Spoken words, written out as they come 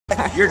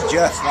You're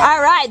just like...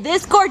 All right,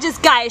 this gorgeous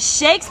guy is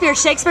Shakespeare.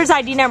 Shakespeare's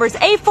ID number is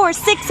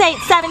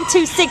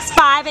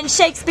A4687265, and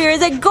Shakespeare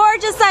is a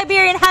gorgeous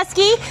Siberian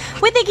Husky.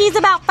 We think he's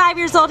about 5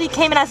 years old. He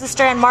came in as a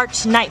stray on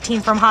March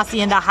 19th from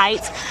Hacienda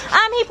Heights.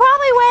 He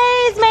probably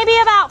weighs maybe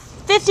about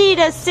 50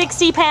 to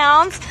 60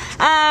 pounds.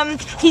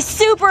 He's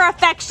super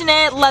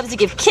affectionate, loves to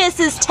give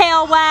kisses,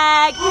 tail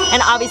wag,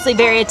 and obviously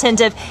very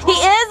attentive. He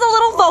is a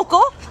little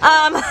vocal,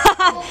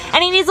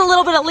 and he needs a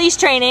little bit of leash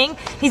training.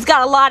 He's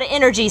got a lot of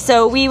energy,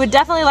 so we would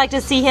definitely like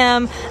to see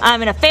him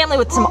in a family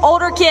with some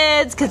older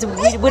kids, because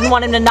we wouldn't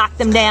want him to knock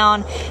them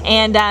down,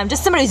 and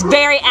just somebody who's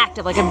very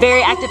active, like a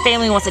very active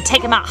family who wants to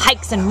take him out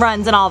hikes and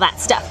runs and all that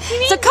stuff.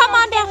 So come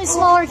on down with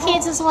smaller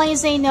kids as long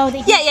as they know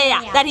that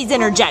that he's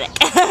energetic.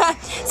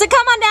 So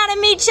come on down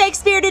and meet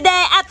Shakespeare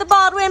today at the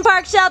Baldwin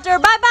Park Shelter.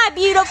 Bye bye,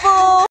 beautiful.